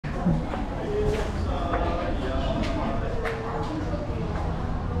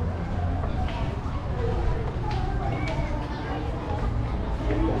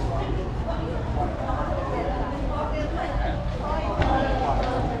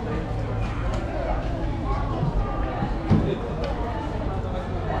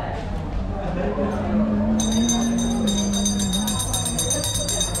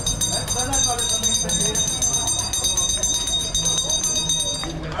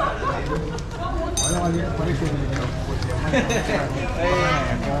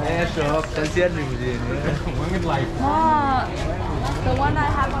shop, kasihan rin mo din. The one I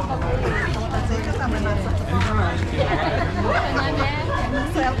have on the plate.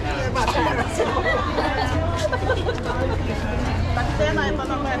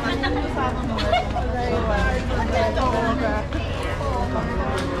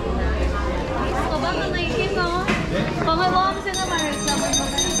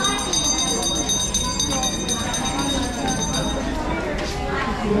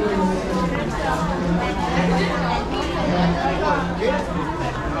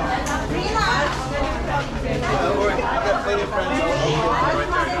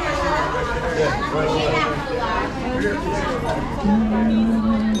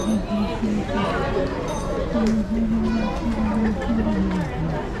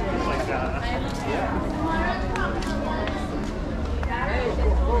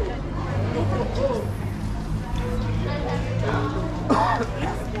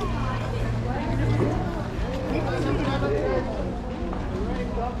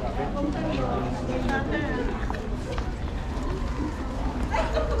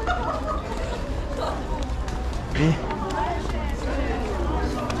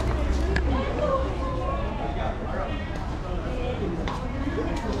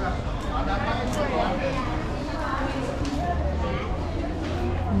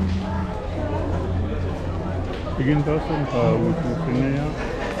 Begin to sa Honolulu.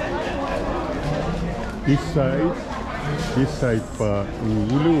 Eastside pa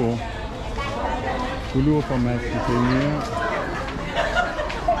Honolulu pa Mexico.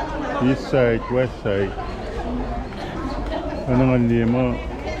 Eastside, Westside. Ano nga hindi mo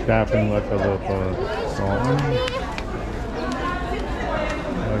tapping what pa song?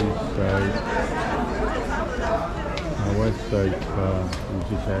 Eastside. Westside pa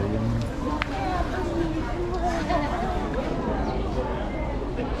Eastside.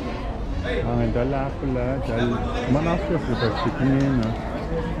 Dala pala, manasya sa siknina.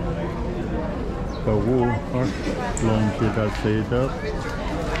 Tawo, long kita setup.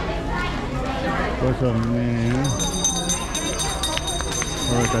 Pasam ni,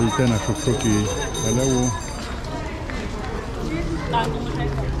 orang kalite na susuki, dalawo.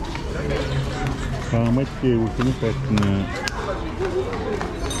 Pamit ke usini pet na,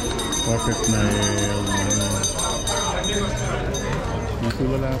 paket na itu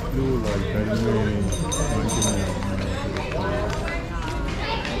wala flu like kami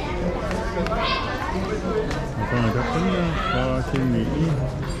apa ada pernah sini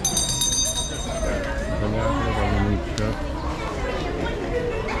banyak orang Indonesia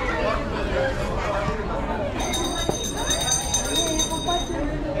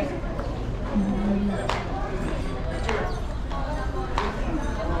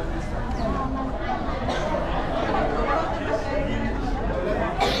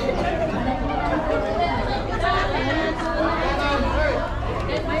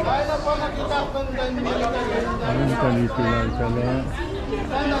Anong kalito lang kala?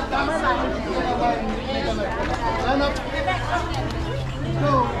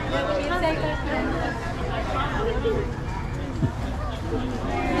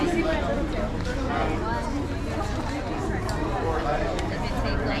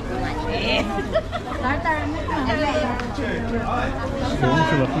 Kung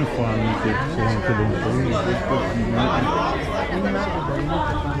sila kung farming tips, kung sila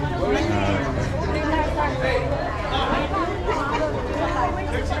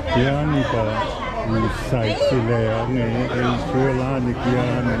yan pa site sila ngayon ay suwalanik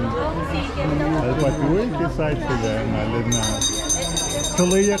yan at patuloy ka site sila nalid na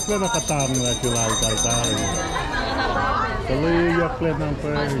kalayak na nakatang na sila tayo kalayak na ng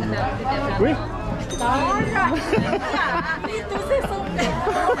pari wait dito si Sumpe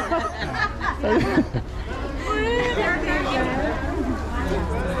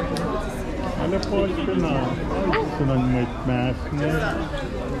ano po ito na sunod may mask na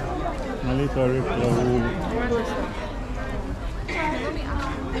military flow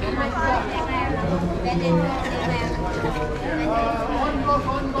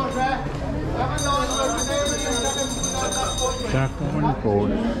Sakuan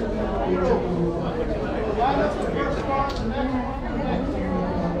Coast.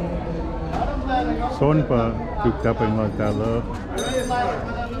 Son pa picked up in Magdala.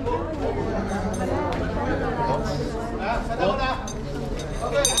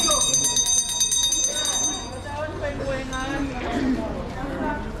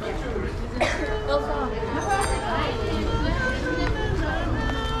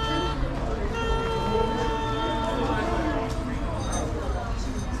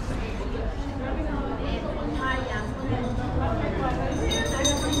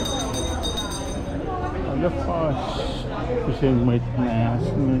 Lepas kasi may taas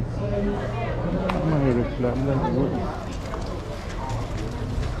mahirap lang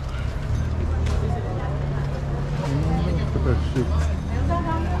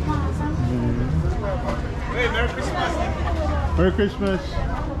Hey, Merry Christmas! Merry Christmas!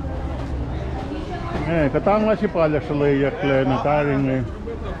 Katanga si pala sa layak na taring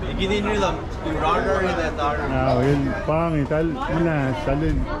Ginin nyo lang, yung runner and that runner. yun pangit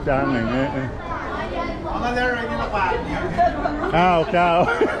salid dangin Mga laro nyo na pa. Cow.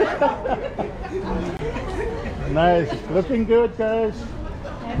 Nice. Looking good, guys.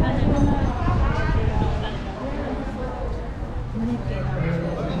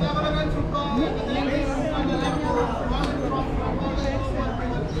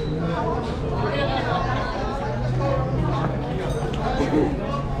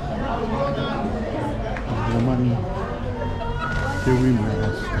 Naman Kiwi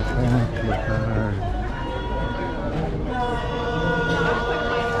mask. Lakar.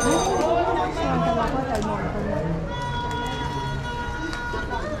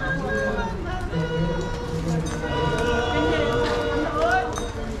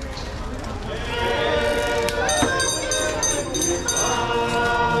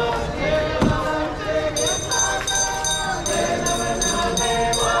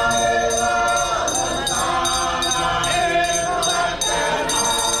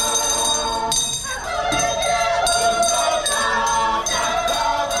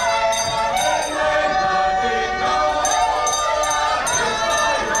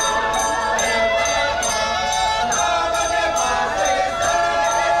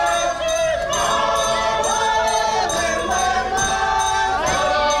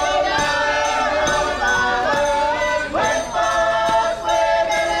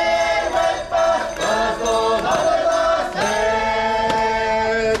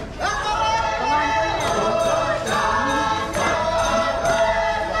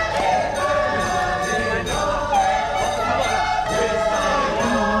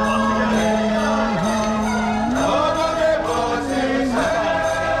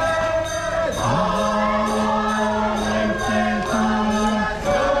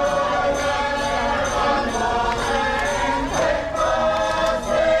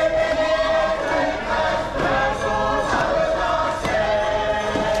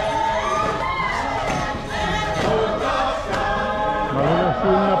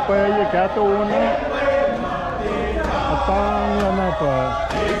 Kato una atang na pa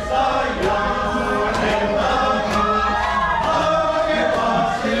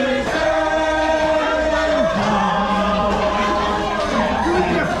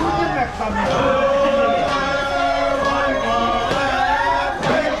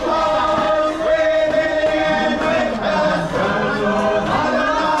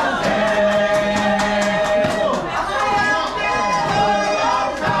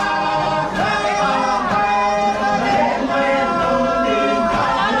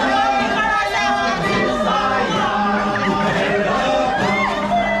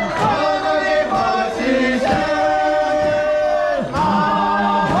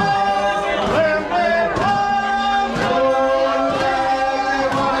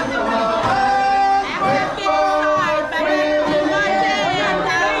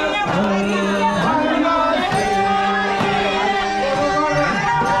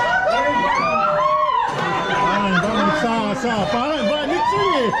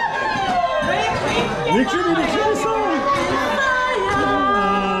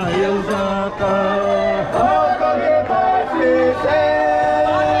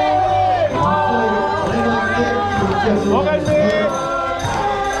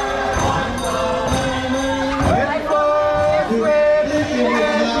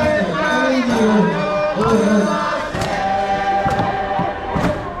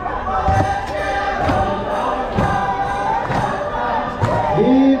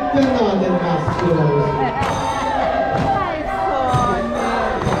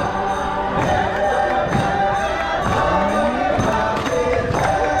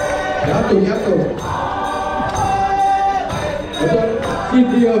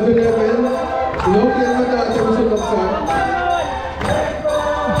City of 11. Local na dati mo sa Laksan.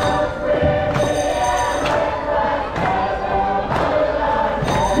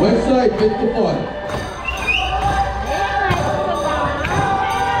 Westside 24.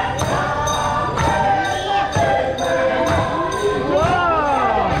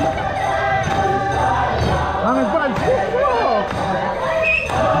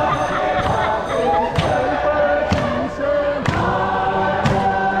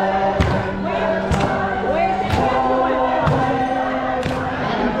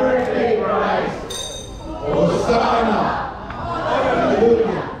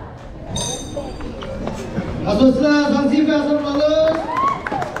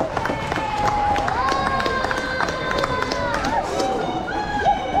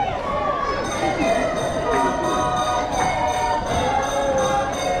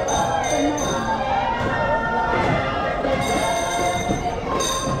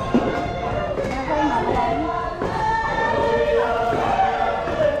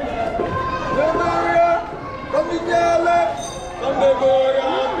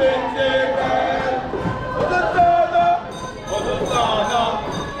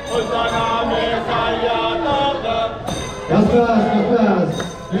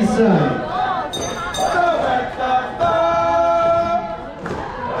 Eastside.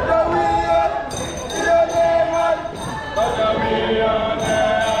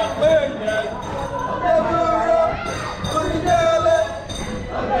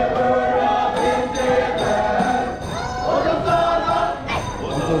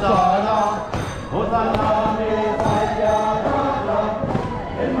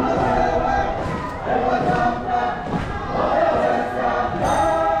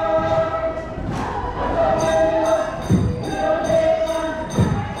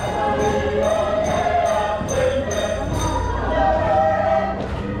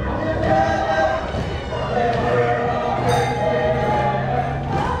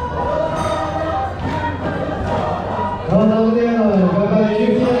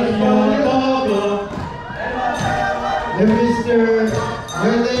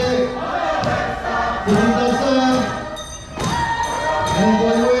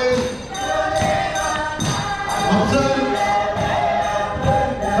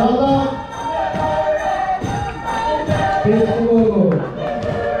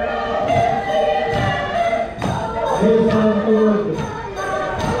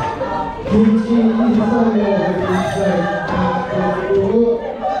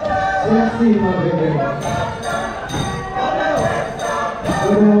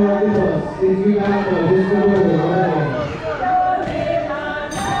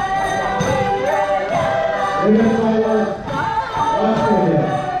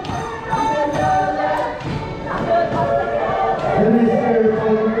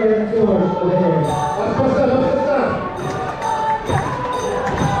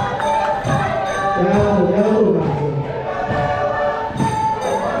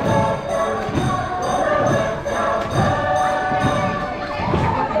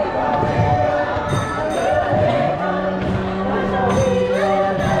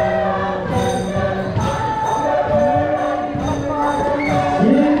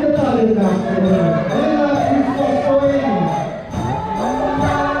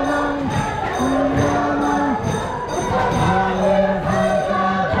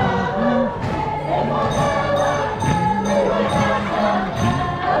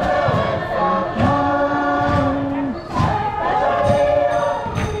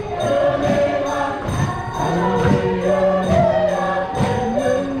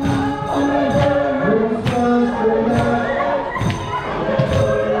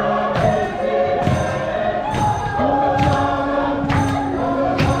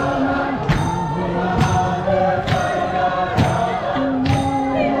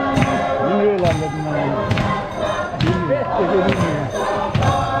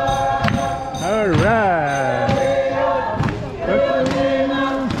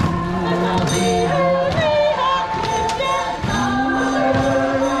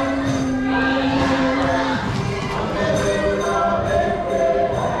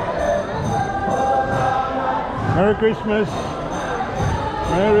 Merry Christmas!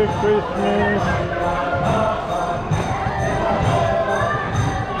 Merry Christmas!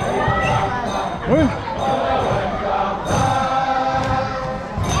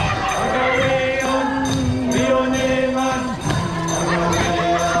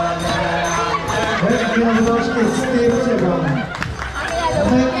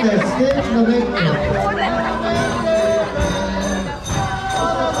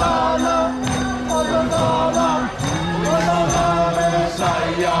 Side.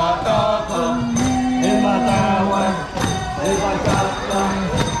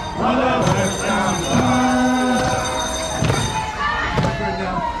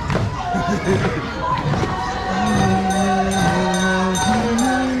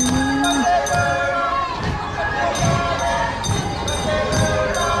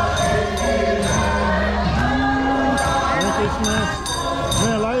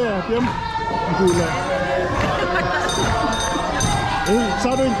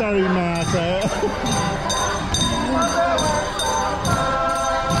 Southern Tarimasa.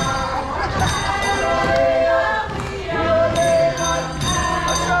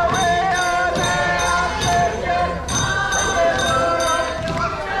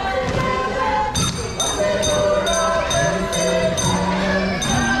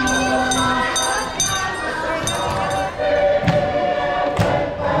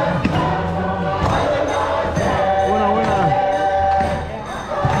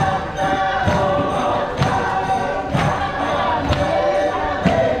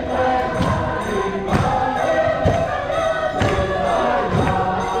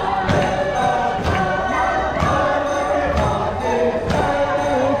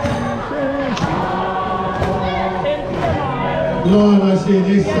 Lord, I see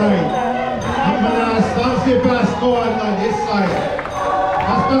this side. I'm gonna stop the pass go on this side.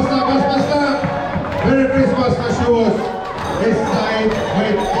 Pass. Merry Christmas, my shoes. This side,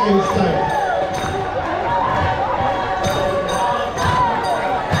 wait, inside.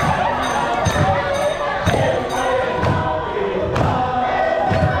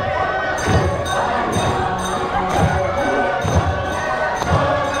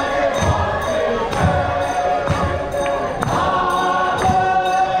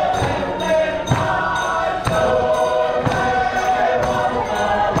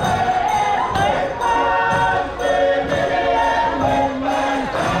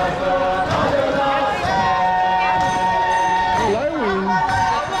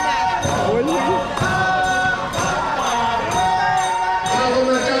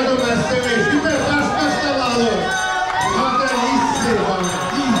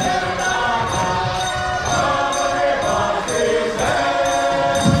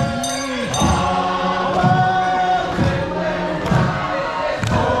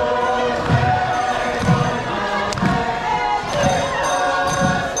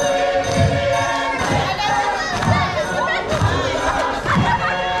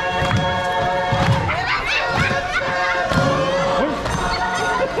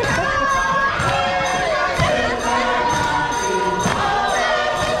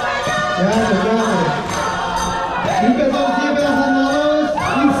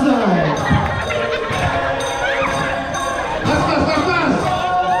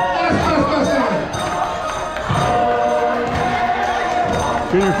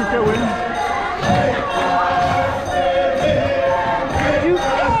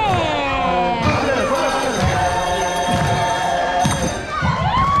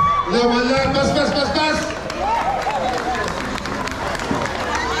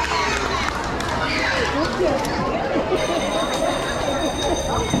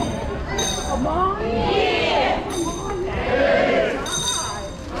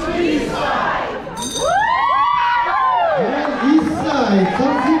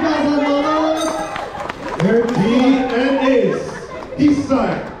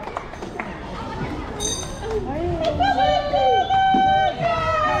 Eastside.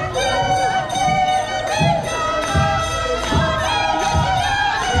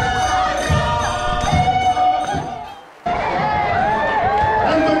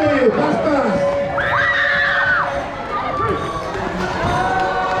 Anthony, pass.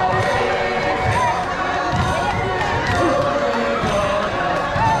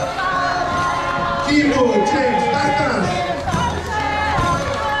 Timo, change, pass.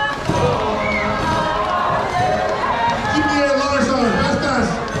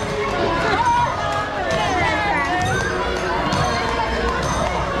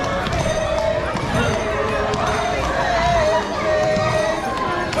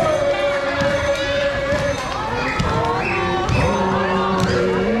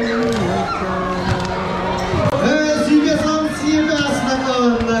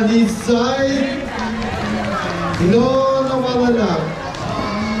 Eastside. No, wala.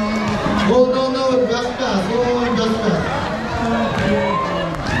 Oh, no, just pass.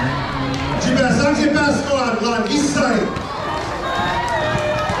 Saan pass ko lang, Eastside.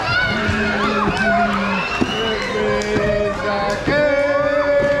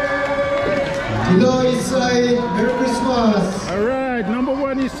 Hello, Eastside. Merry Christmas. All right, number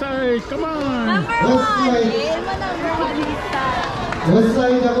one Eastside. Come on. Number one Eastside. West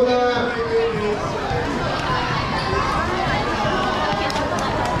side ako na.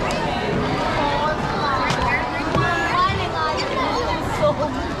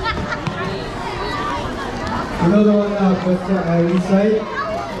 Another one na West side, East side.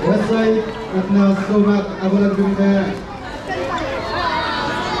 West side at na sumak ako lang kumita.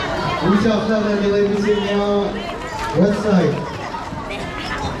 Usap na nilay bisin niya West side.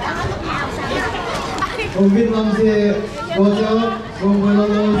 Kung Vietnam si Kojo, kung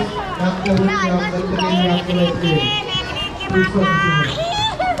Honolulu, nakakawin niya ang pagkakin niya kolektif.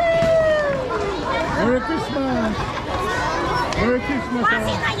 Merry Christmas! Merry Christmas!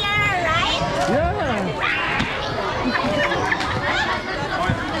 Once in a year, right? Yeah!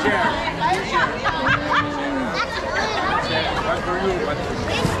 One for you, but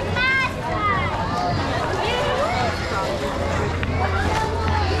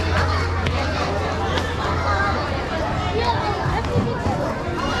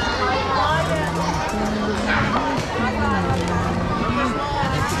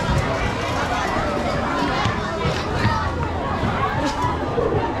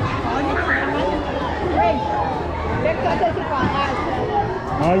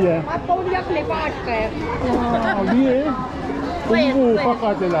Ah, yeah. Wie? Kung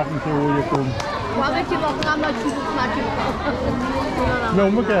pakatalaking sa ulo ko. No,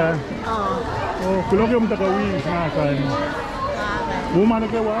 maka. Oh, kulo yung tagawi na kan. Bumana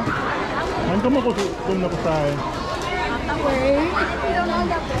ka wa? Ang kamo ko kung nakasay.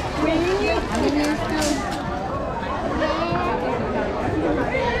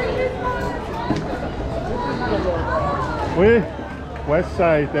 Weh, West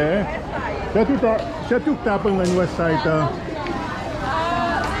Side eh. Siya tapang ng West Side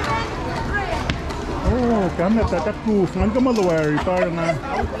Oh, kami tatakbus. Ngan ka malawari para na.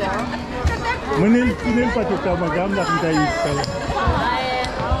 Manil pa ito magamla kung tayo ito.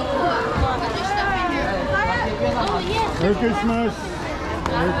 Merry Christmas!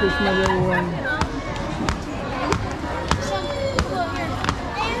 Merry Christmas everyone!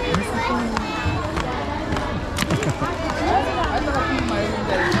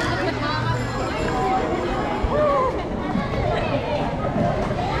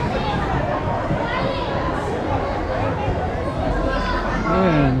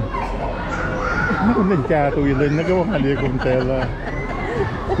 Ako nagkato ilan, nagawa nga liya kong tela.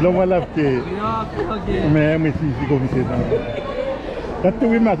 Lumalap ki. May sisi kong sila.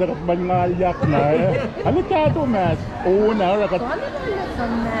 Katuwi mas, akat man nga alyak na eh. Ano kato mas? Oo na, akat.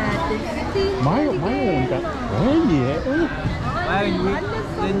 Mayo ka. Ay, yeah. Ay,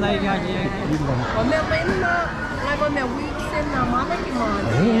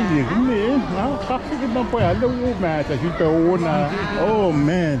 gini. Kaksikit na po yan. Alam mo mas, asita oo na. Oh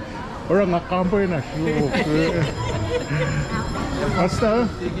man. Orang nakakampoy na siya. Basta?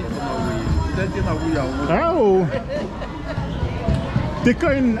 Oo.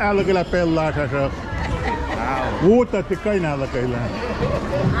 Tikain alagala pella siya. Wuta tikain alagala.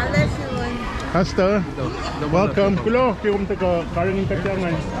 Basta? Welcome. Kulo, kung taka karing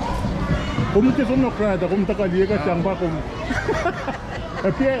takyangan. Kung sunok rada, kung taka liya ka siyang pa kung...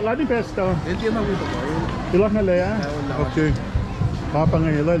 Tapi, lani pesta. Ilang na laya? Okay.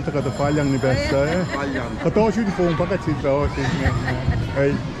 Papangailan sa katapalyang ni Besta eh. Katosyo di pong pakasit ba o siya.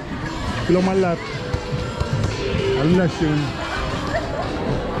 Ay, lumalat. Alam na siya.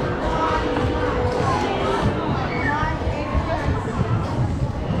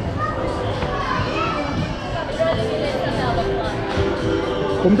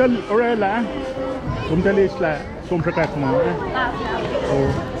 Kumdal, Orela? Kumdal isla, kumprakat mo eh. Oh.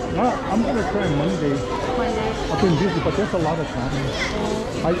 I'm gonna try Monday. I've been busy, but there's a lot of time.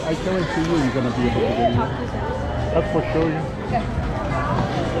 I guarantee you're gonna be able to get it. That's for sure.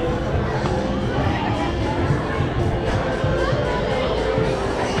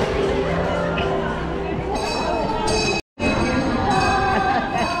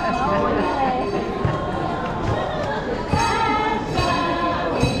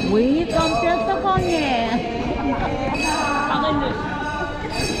 Wait, don't tell the konye.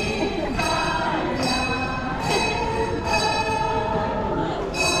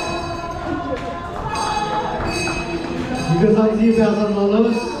 Because I see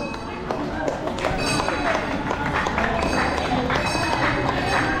 $1,000.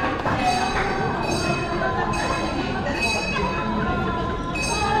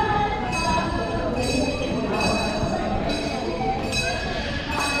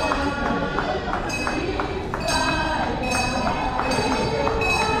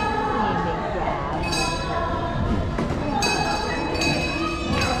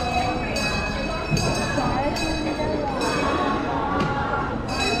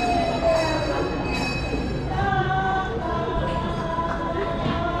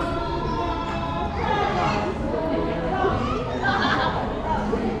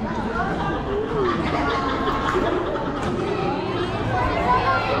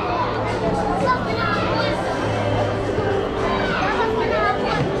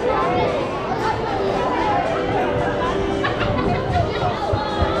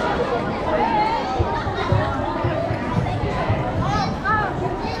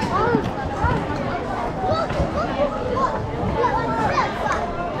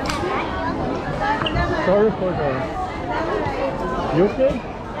 photo. You okay?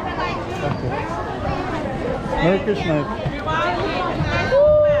 Okay. Merry Christmas.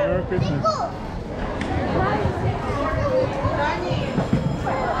 Merry Christmas.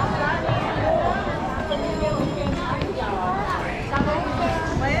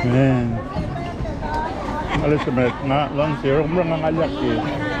 Man. Alas sa met nga lang siya kung mga alak eh.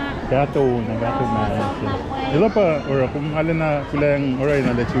 Gato man. Ila pa or kung alin na kulang oray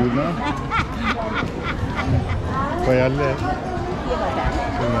na lechuna. Payale.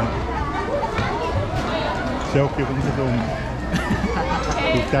 Siya okay kung sa dong.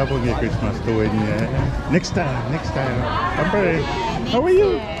 Kita po ng Christmas tuwin niya. Next time. Kapre, how are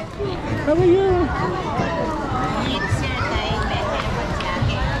you? How are you?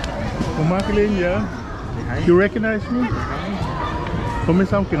 Kumakilin niya. You recognize me?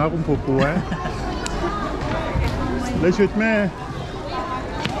 Kumisam king akong pupuwa. Let's shoot me.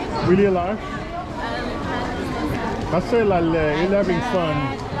 Really alive? Kasi lale, you're having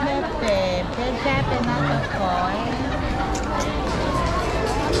fun.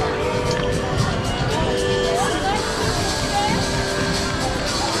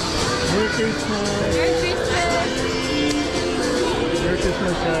 Merry Christmas. Merry Christmas. Merry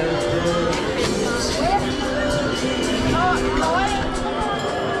Christmas, guys. Merry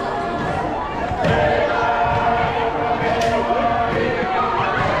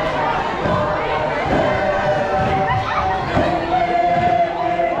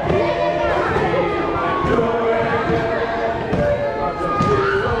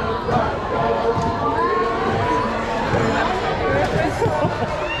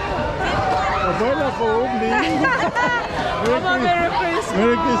Christmas.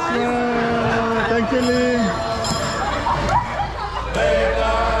 Merry Christmas. Thank you, Lynn.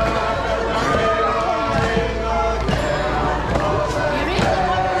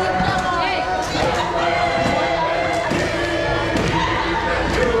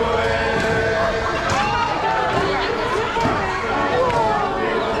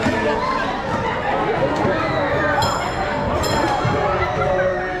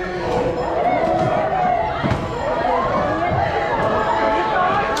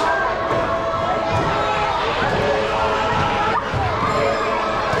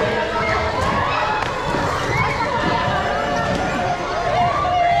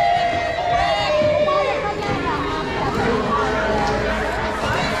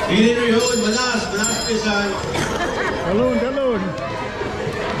 Pisan. Dalon.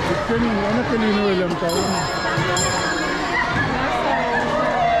 Ikan anak kelino dalam tahun.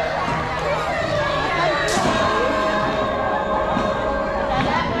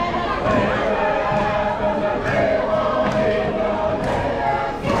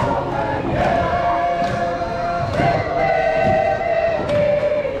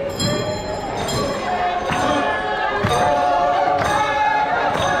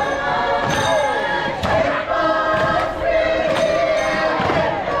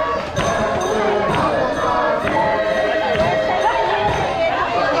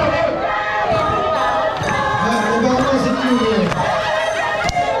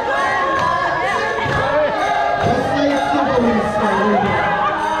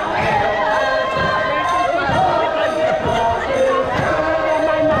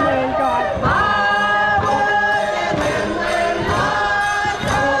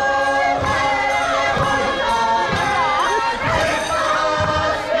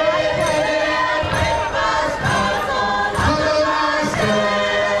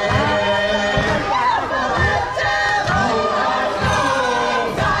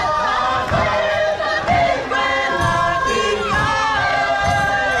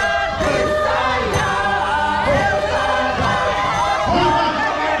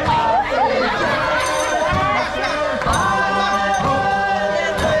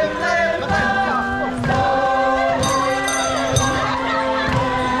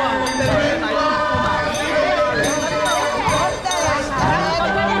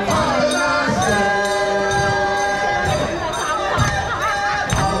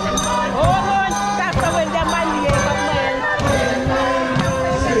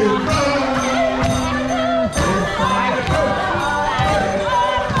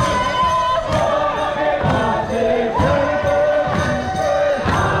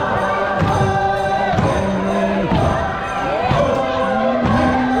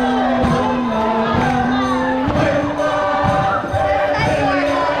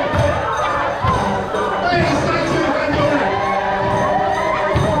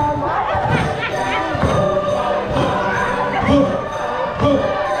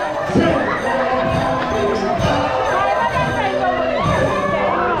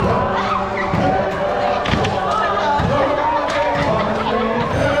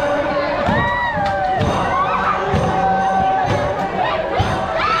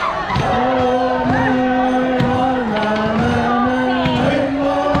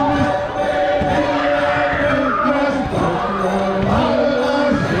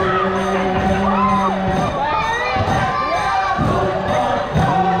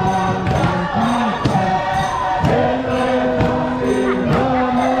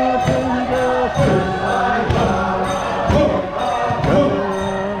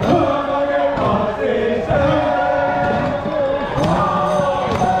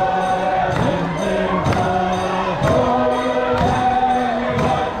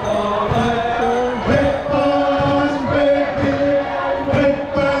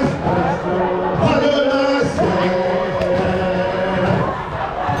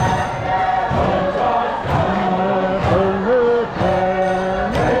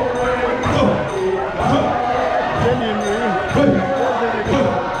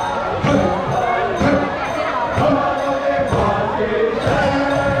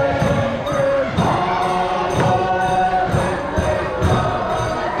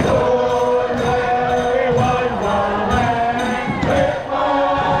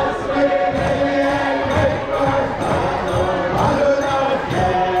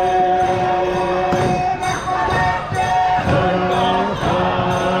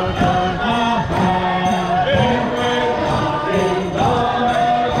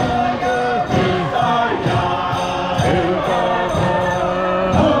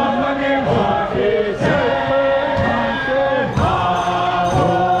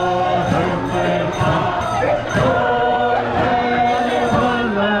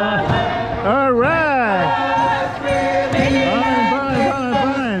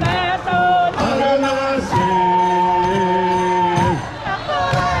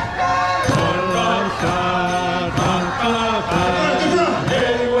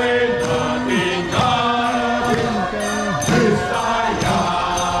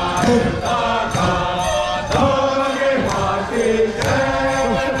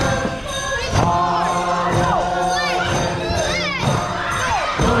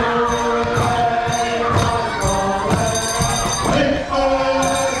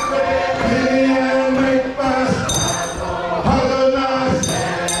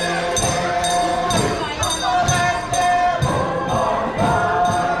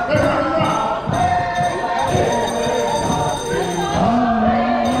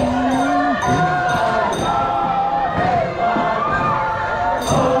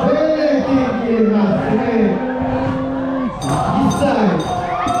 Eastside,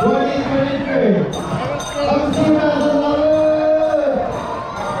 2023.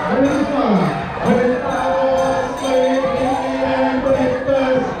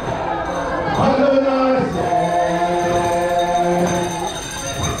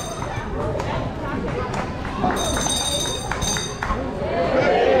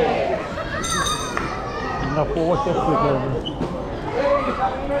 Na força chegando.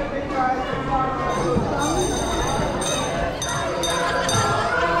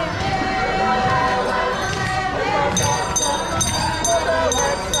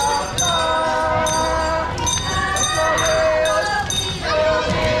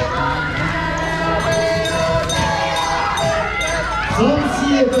 Some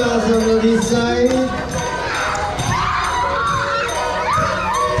see a class on the east side.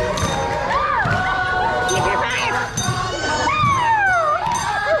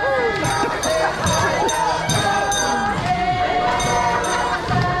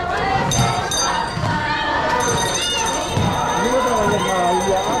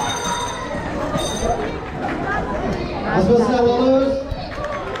 As lulus.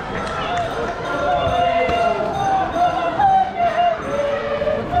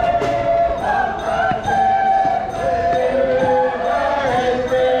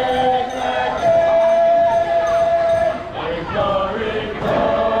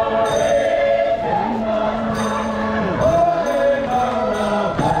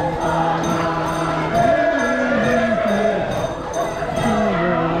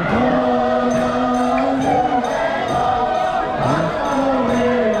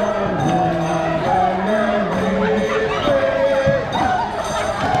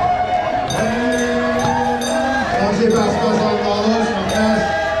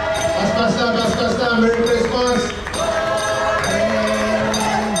 Merry Christmas.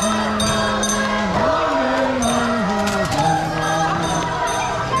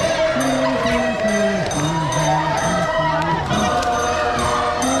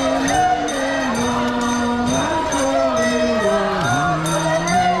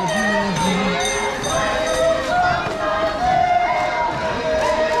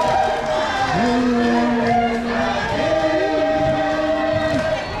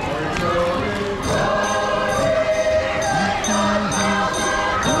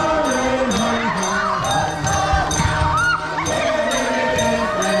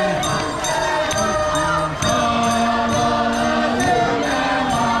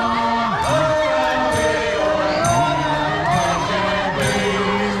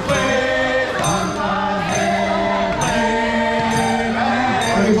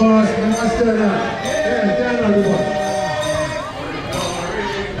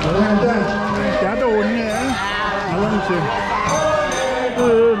 Chả đồ nè, lên xem.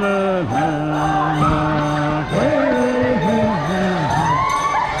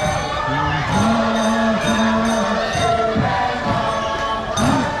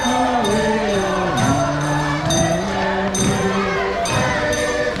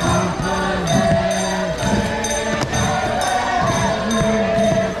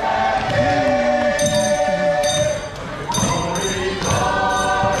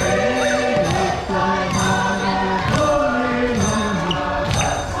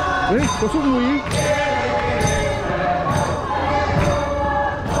 Ê, có xúc núi.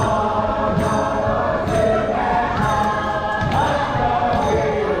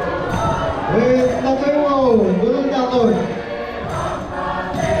 Ê, tao thấy wow, bữa nó ra rồi.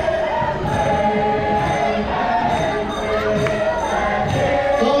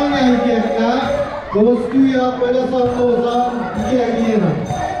 Con yang kiek ka, KOSRAE pada satu sam kiek ini.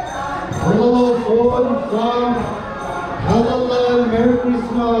 Hello, son, sam. Hello, Merry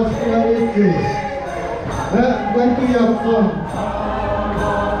Christmas, Clarity. When do you have fun?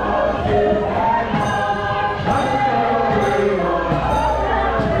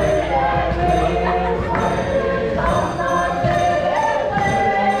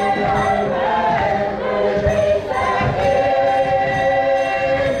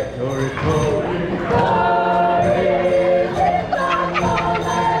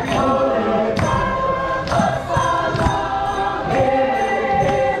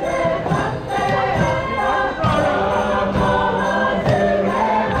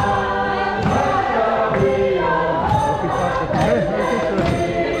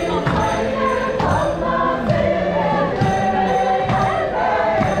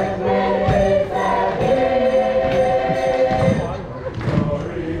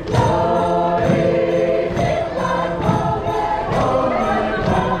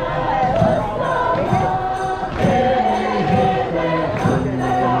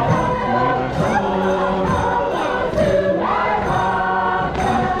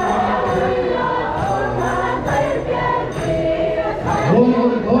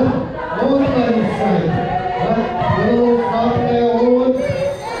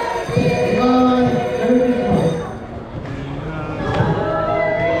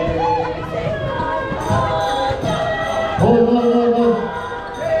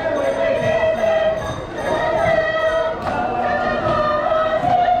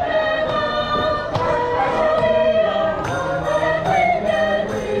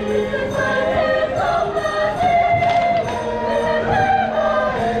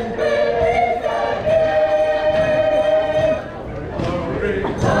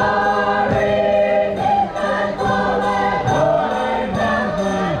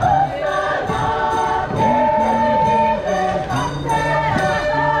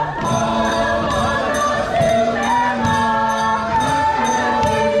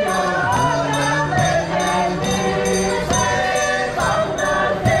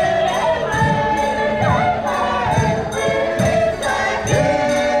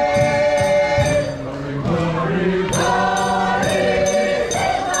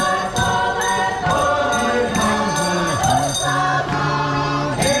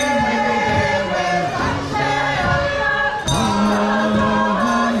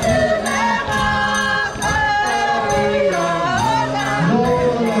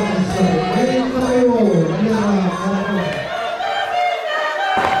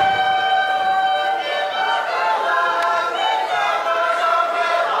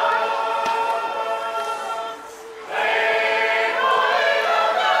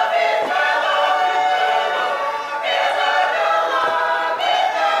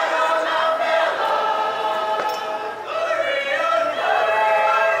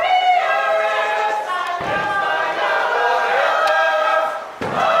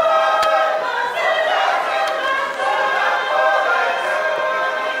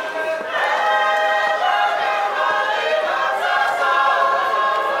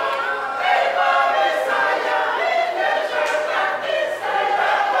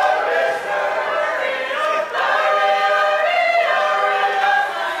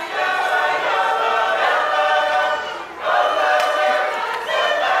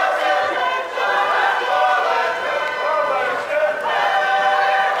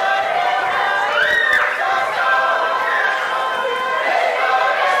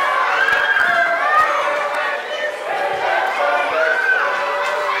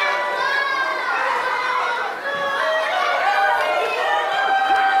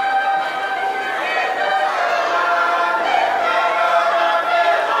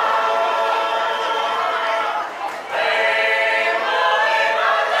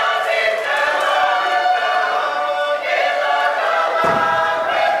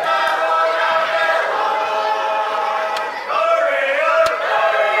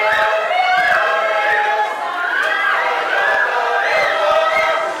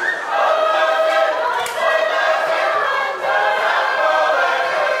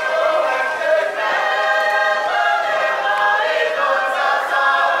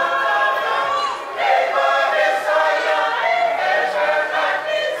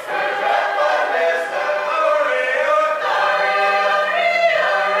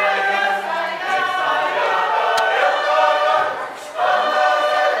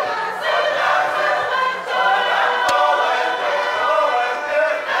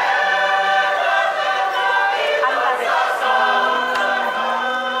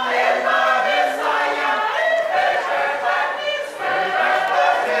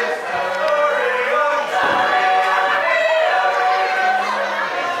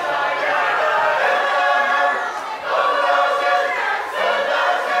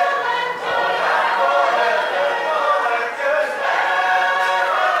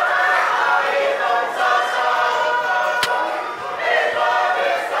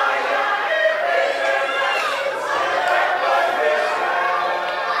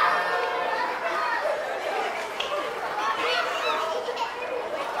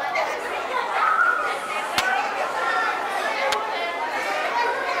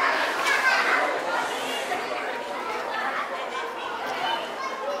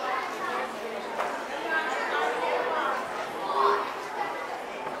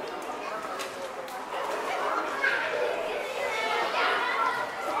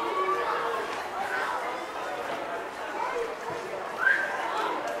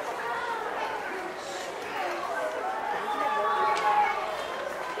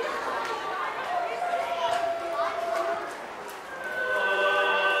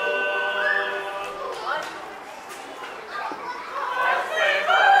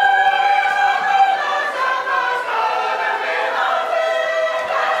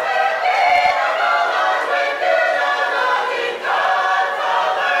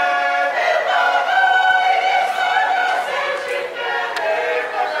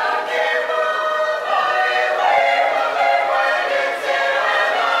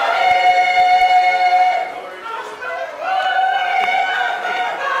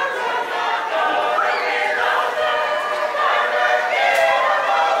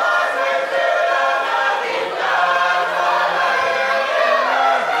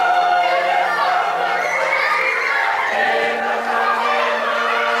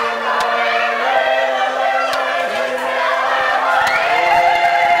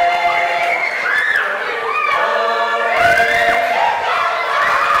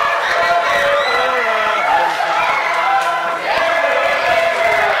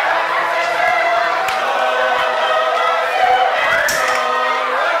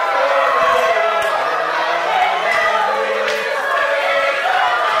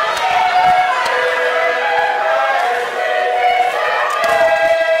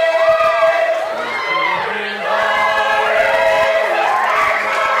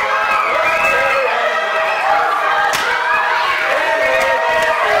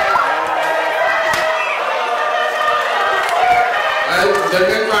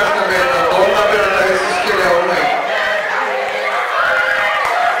 Sen kvartsmeter, båda börjar resistera och mig.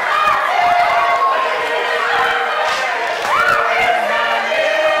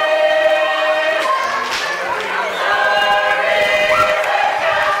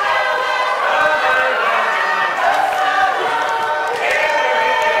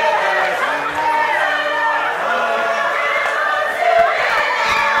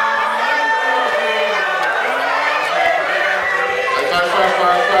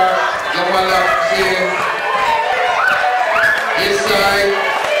 Eastside,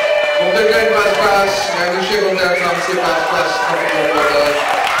 kompeten pas-pas, manusia konten samsi pas-pas kapag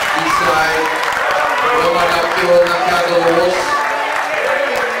Eastside, lumalap yun ng kadolos.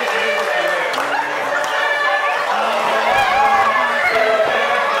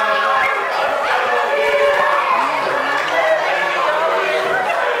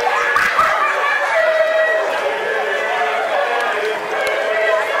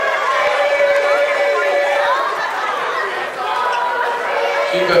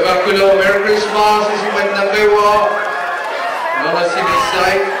 Bakulo, Merry Christmas, isipan na kayo. Mga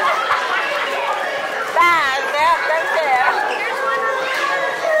sinisay.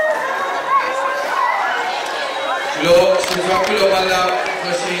 Si Bakulo malap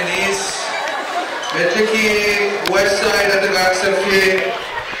na sinis. Metriki, Westside at the Gaxafi.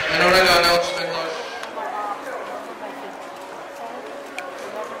 Ano na announcement na?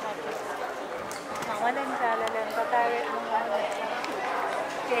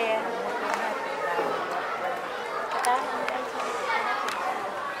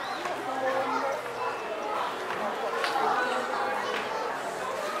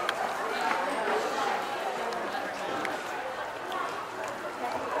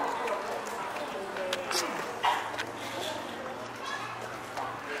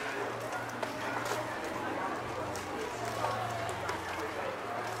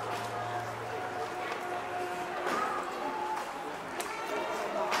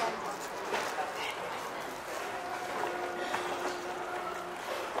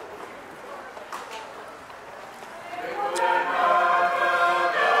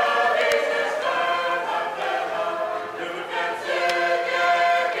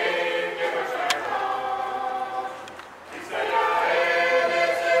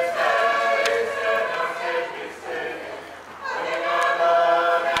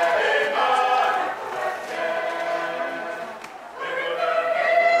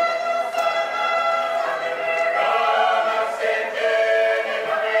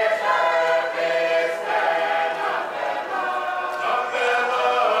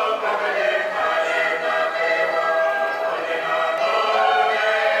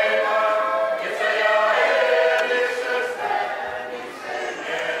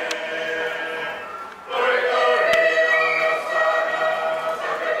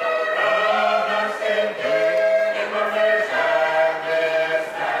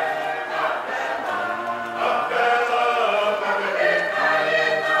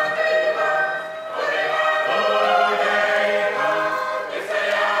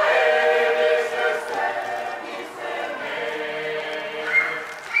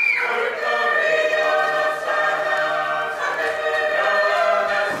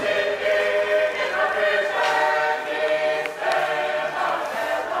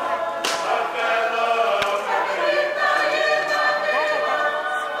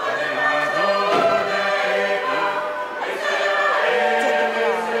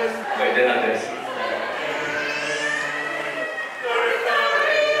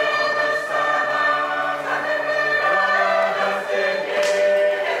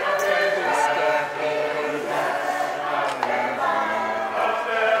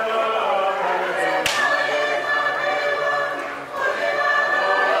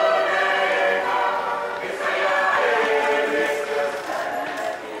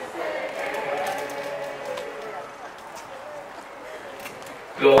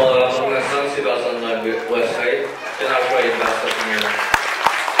 Westside, KOSRAE basta niya.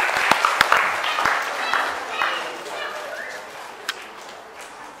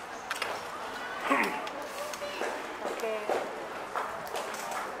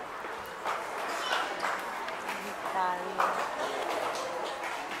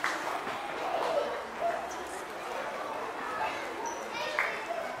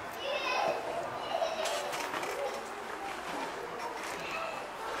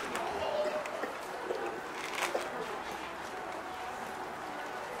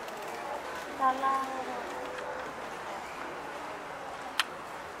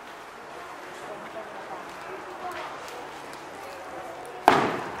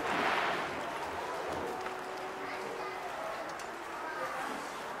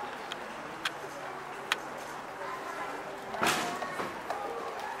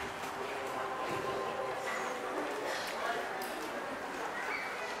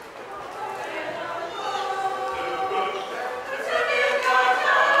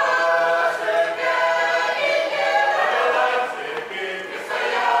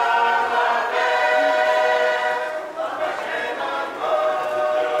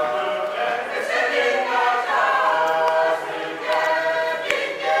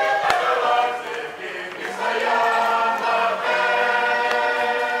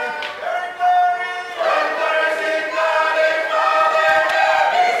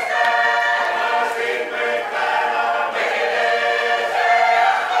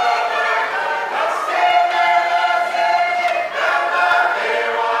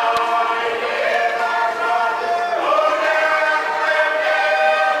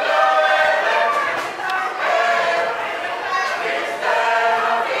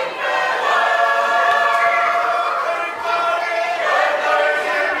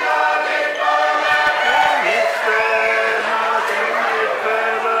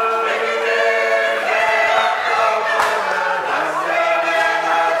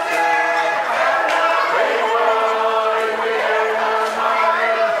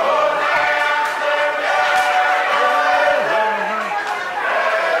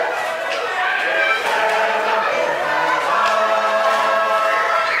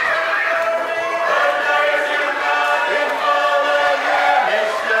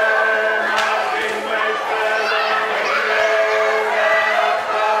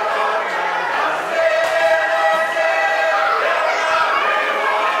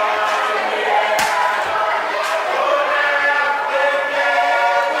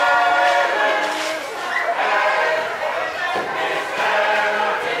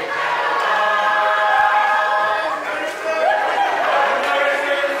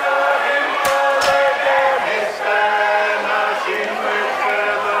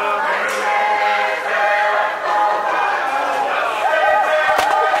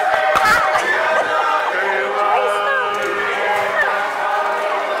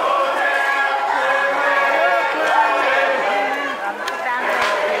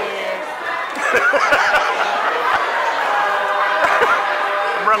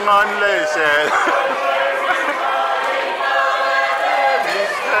 on lezen.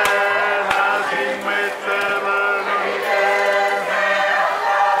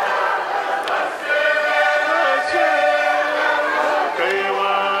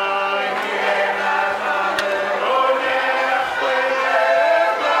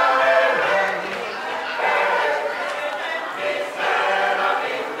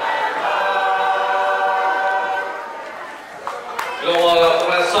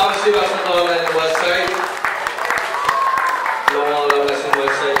 in the west side. Long less in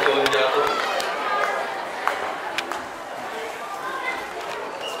west side going down.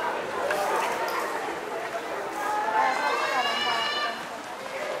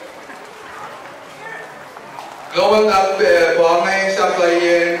 Going up Barney,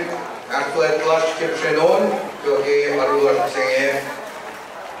 Saplayan, Athlete Lush Kipchenon, Yogi Arula Singing.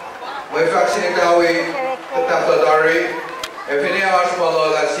 We vaccinated the Tapladari. If any of us follow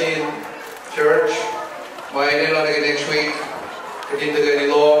that scene, church, my name on next week, begin to get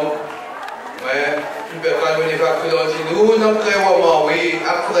along. My people can be vaccinated. Who not play what more we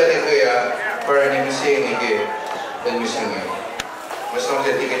athletic here for any missing again, then missing it. What's not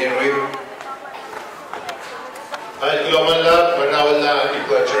the ticket in real? I go on lap, but now I'll keep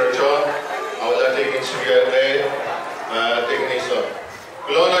church on. I will take it to get taking this up.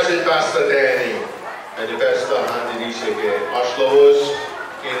 Glona is Pastor Danny. And the best of Andy Nishike, Oslo's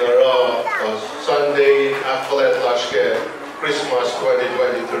in a row Sunday after Lashke, Christmas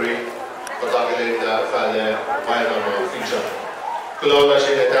 2023, but I'm going to Fale, Minor feature. Kulona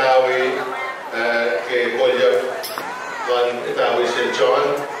Shinetawi, Bolya, one Itawi St. John,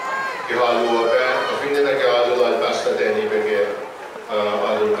 Gihalu, a Finna Galu, Pastor Denny,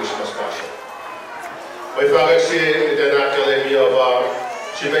 other Christmas passion. We found the Academy of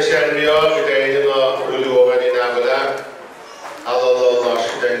Chibeshan Rio, today in Honolulu, in Navadan, Alalo Losh,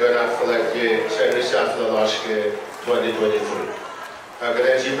 then going after like the service after Loshke 2023.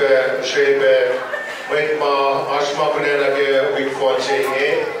 Again, Shape, wait ma, Ashma Punana, week 14,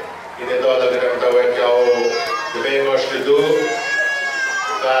 in the dollar that I the main gosh to do,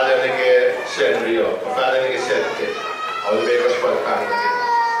 Fadanike Senrio, Fadanike Sente, or the Vegas Palpana.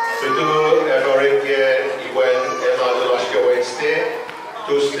 To do every event in Loshke Wednesday.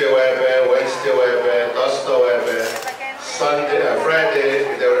 Tuesday Wednesday Thursday Sunday, Friday,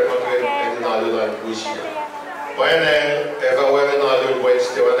 they were coming in the Nalulan Bushia. When ever when Nalu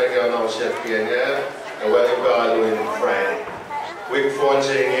Wednesday, when I go now, Chef Piania, and when I go in Friday. Week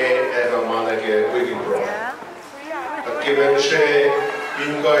 14, ever Manaka, week in Bro. But given Shay,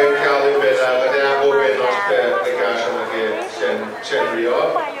 in going Calibeta, but they are open off the Gashan again, Rio,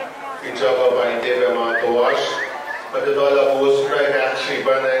 in Java by Devama to wash. But the dollar was right actually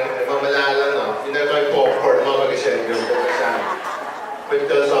burning and Mamalala. You know, like popcorn, not like I said, you know, but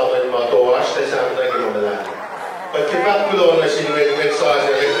does all in my wash, they sound like Mamalala. But keep up below us in with size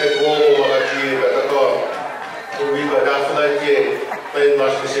and like wall over a tree, but I thought we got after that year, when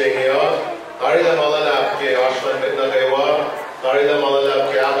much to say here. Ari the Malala, Ashman Nagawa, Ari the Malala,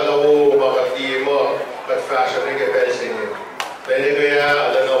 Kabalo, Bagatimo, but fashion and get better singing.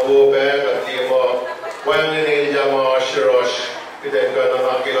 Benigaya, the Nabu Bag, but Timo. When in Jama Shirosh, we then go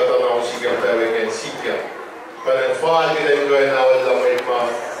on a kilo of Sigam and Sika. But in fall, we then go in our Lamima,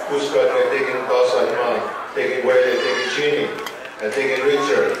 who's got taking Toss and Man, taking Whaley, taking Chini, and taking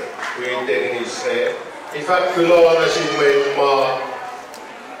Richard, we taking his name. In fact, we know on a ship with Ma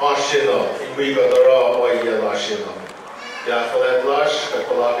Ashino, if we got the raw or Yelashino. The Athlete Lush, the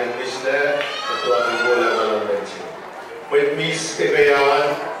Polak in Misne, the Polak in Bola mention. With Miss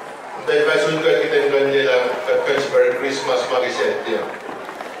Kegayan, the Vasun got it and Conspiracy Christmas Magiset. You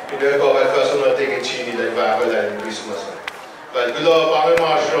know, cover personal taking Chini than Babel and Christmas. But below Pami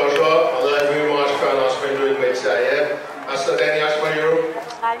Marsh Rosa, a lot of Marsh fan has been doing with Sayed. As the Danny Ashman Europe,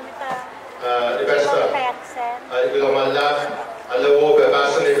 the best below my love, I love the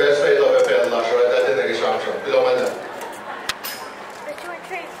best and the best way of a pen lash, right? That in the construction. Below my love.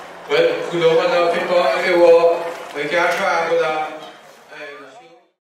 Well, below my love, people, we can't try with that.